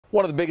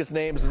One of the biggest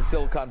names in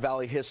Silicon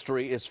Valley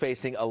history is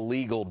facing a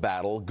legal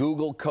battle.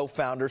 Google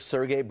co-founder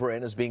Sergey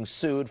Brin is being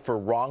sued for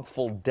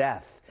wrongful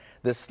death.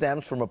 This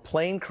stems from a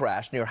plane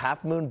crash near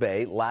Half Moon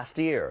Bay last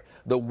year.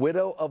 The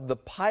widow of the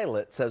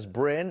pilot says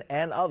Brin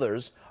and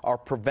others are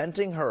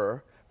preventing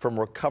her from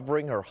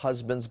recovering her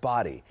husband's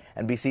body.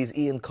 NBC's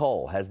Ian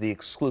Cole has the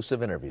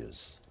exclusive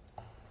interviews.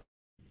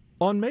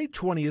 On May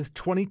 20th,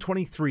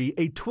 2023,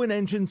 a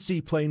twin-engine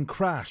seaplane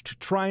crashed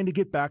trying to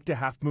get back to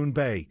Half Moon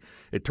Bay.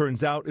 It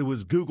turns out it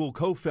was Google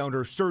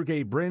co-founder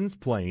Sergey Brin's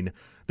plane.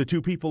 The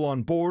two people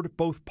on board,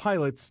 both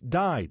pilots,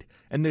 died.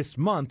 And this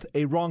month,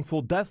 a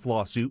wrongful death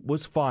lawsuit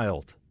was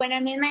filed. When I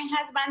met my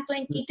husband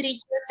 23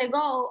 years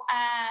ago,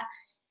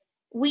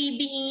 we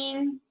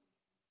been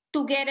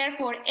together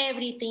for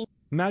everything.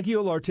 Maggie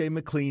Olarte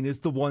McLean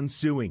is the one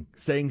suing,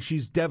 saying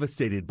she's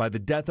devastated by the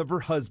death of her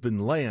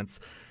husband, Lance.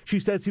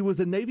 She says he was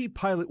a Navy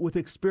pilot with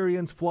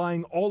experience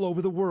flying all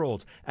over the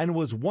world and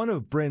was one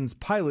of Brin's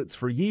pilots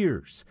for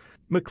years.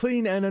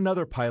 McLean and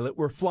another pilot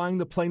were flying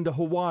the plane to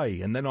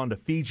Hawaii and then on to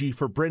Fiji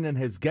for Brin and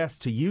his guests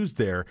to use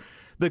there.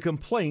 The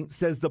complaint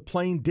says the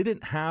plane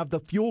didn't have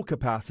the fuel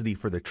capacity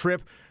for the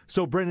trip,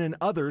 so Brin and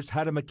others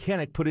had a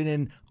mechanic put in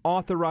an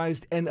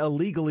authorized and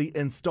illegally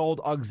installed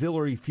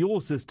auxiliary fuel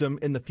system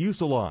in the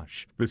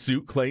fuselage. The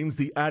suit claims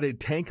the added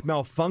tank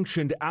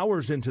malfunctioned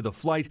hours into the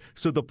flight,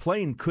 so the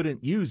plane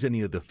couldn't use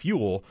any of the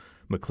fuel.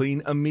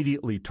 McLean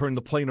immediately turned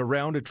the plane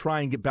around to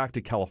try and get back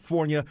to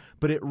California,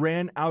 but it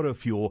ran out of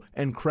fuel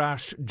and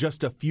crashed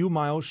just a few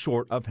miles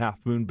short of Half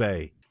Moon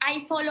Bay.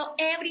 I follow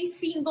every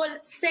single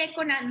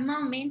second and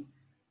moment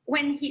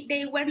when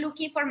they were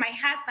looking for my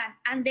husband,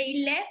 and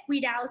they left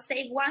without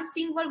saying one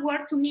single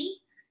word to me,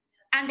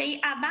 and they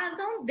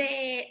abandoned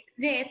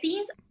the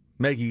things.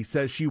 Maggie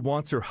says she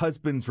wants her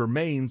husband's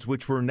remains,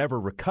 which were never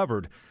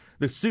recovered.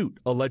 The suit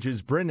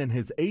alleges Brin and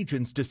his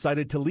agents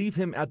decided to leave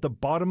him at the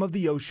bottom of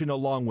the ocean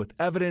along with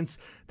evidence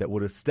that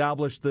would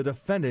establish the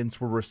defendants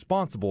were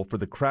responsible for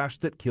the crash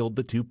that killed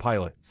the two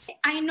pilots.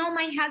 I know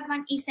my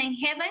husband is in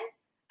heaven.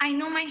 I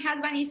know my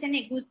husband is in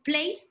a good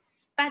place.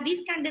 But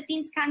these kind of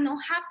things cannot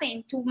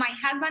happen to my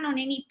husband or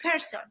any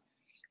person,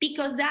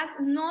 because that's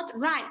not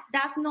right.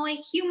 That's not a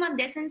human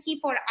decency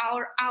for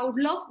our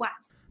loved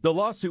ones. The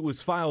lawsuit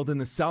was filed in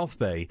the South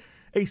Bay.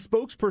 A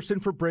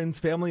spokesperson for Brin's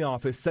family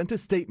office sent a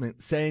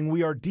statement saying,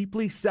 "We are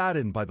deeply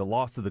saddened by the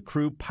loss of the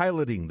crew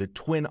piloting the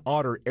Twin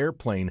Otter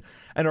airplane,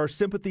 and our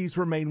sympathies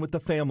remain with the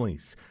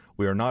families.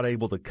 We are not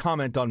able to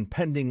comment on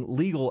pending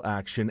legal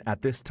action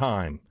at this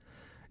time."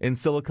 In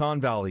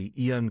Silicon Valley,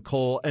 Ian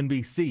Cole,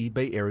 NBC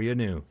Bay Area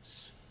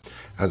News.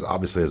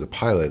 Obviously as a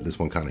pilot, this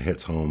one kind of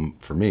hits home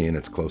for me, and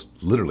it's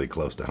literally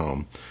close to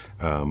home.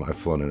 I've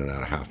flown in and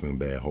out of Half Moon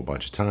Bay a whole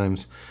bunch of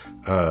times.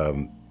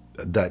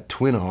 That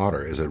Twin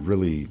Otter is a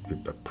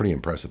pretty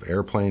impressive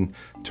airplane,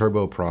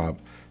 turboprop.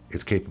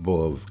 It's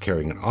capable of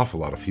carrying an awful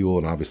lot of fuel,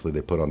 and obviously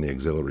they put on the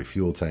auxiliary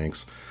fuel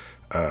tanks.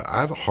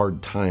 I have a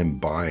hard time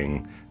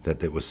buying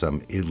that it was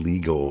some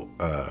illegal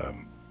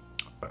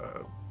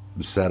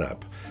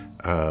setup.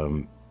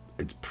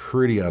 It's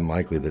pretty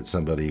unlikely that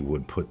somebody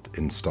would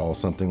install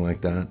something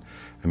like that.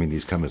 I mean,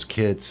 these come as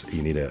kits.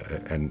 You need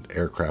an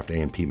aircraft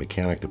A&P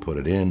mechanic to put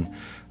it in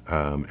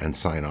and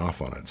sign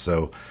off on it.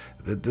 So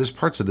there's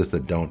parts of this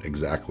that don't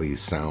exactly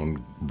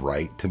sound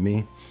right to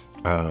me.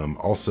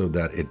 Also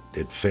that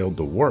it failed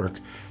to work,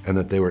 and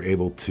that they were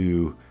able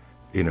to,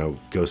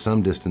 go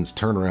some distance,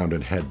 turn around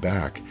and head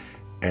back,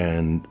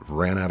 and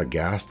ran out of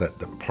gas. That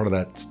part of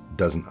that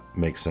doesn't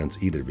make sense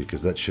either,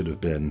 because that should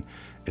have been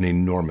an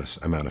enormous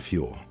amount of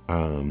fuel.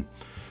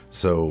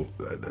 So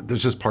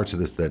there's just parts of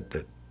this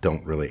that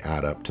don't really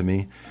add up to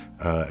me.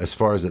 As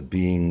far as it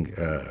being,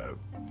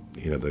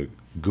 the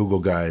Google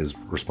guy's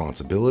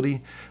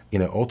responsibility,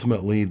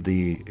 ultimately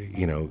the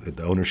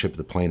ownership of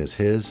the plane is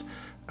his.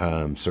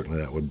 Certainly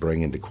that would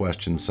bring into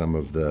question some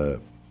of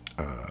the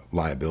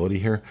liability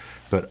here,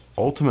 but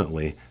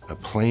ultimately a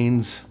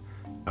plane's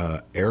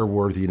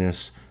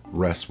airworthiness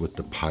rests with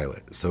the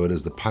pilot. So it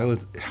is the pilot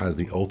has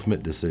the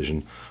ultimate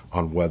decision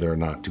on whether or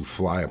not to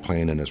fly a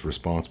plane, and is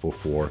responsible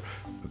for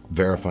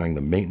verifying the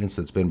maintenance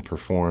that's been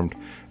performed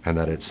and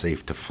that it's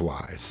safe to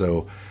fly.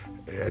 So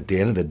at the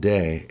end of the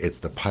day, it's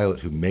the pilot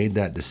who made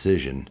that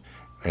decision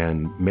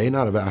and may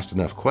not have asked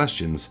enough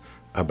questions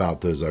about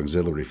those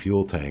auxiliary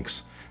fuel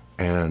tanks,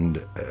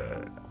 and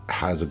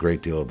has a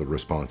great deal of the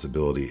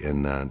responsibility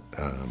in that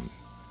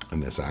in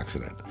this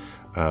accident.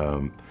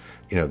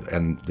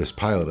 And this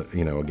pilot,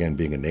 again,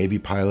 being a Navy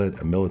pilot,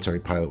 a military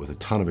pilot with a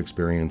ton of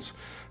experience,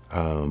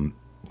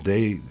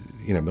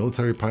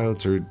 military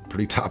pilots are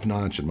pretty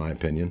top-notch in my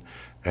opinion,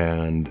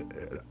 and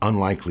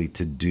unlikely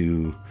to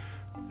do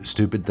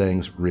stupid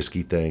things,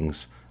 risky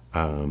things,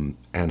 and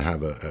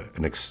have a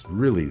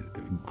really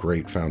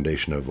great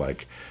foundation of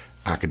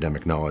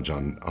academic knowledge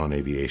on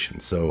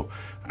aviation. So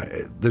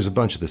there's a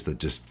bunch of this that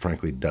just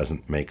frankly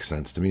doesn't make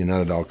sense to me, and that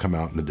would all come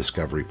out in the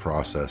discovery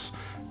process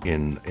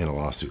in a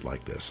lawsuit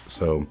like this.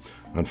 So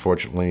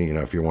unfortunately,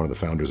 if you're one of the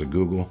founders of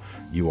Google,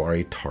 you are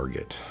a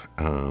target.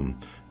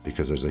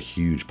 because there's a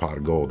huge pot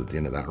of gold at the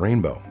end of that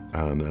rainbow,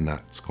 and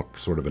that's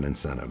sort of an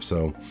incentive.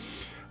 So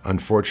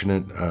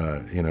unfortunate,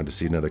 you know, to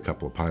see another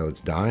couple of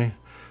pilots die,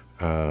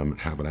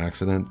 have an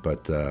accident,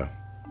 but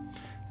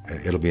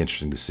it'll be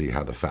interesting to see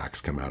how the facts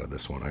come out of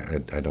this one.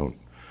 I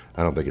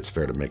don't think it's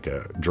fair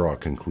to draw a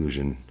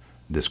conclusion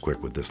this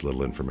quick with this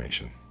little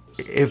information.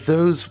 If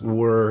those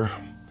were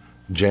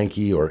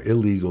janky or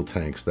illegal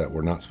tanks that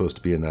were not supposed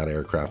to be in that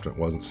aircraft and it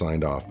wasn't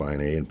signed off by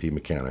an A&P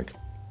mechanic,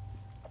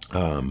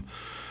 and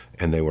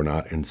they were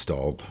not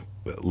installed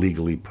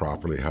legally,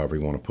 properly, however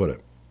you want to put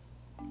it,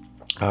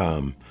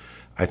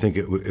 I think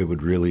it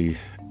would really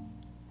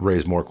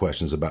raise more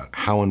questions about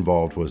how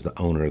involved was the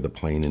owner of the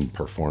plane in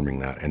performing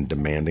that and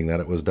demanding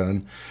that it was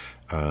done.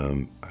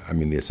 I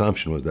mean, the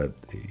assumption was that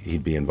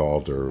he'd be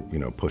involved or, you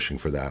know, pushing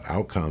for that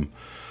outcome,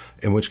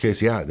 in which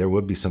case, yeah, there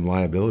would be some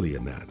liability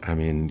in that. I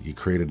mean, you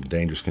created a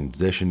dangerous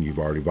condition, you've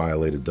already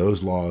violated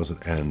those laws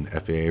and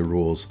FAA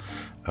rules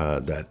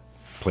that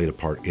played a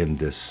part in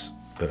this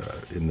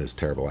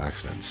terrible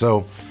accident.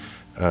 So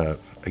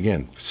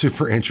again,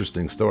 super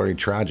interesting story,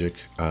 tragic,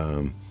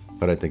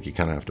 but I think you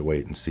kind of have to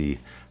wait and see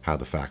how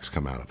the facts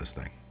come out of this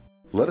thing.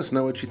 Let us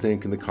know what you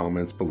think in the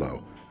comments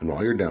below. And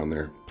while you're down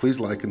there, please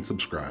like and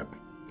subscribe.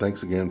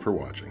 Thanks again for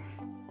watching.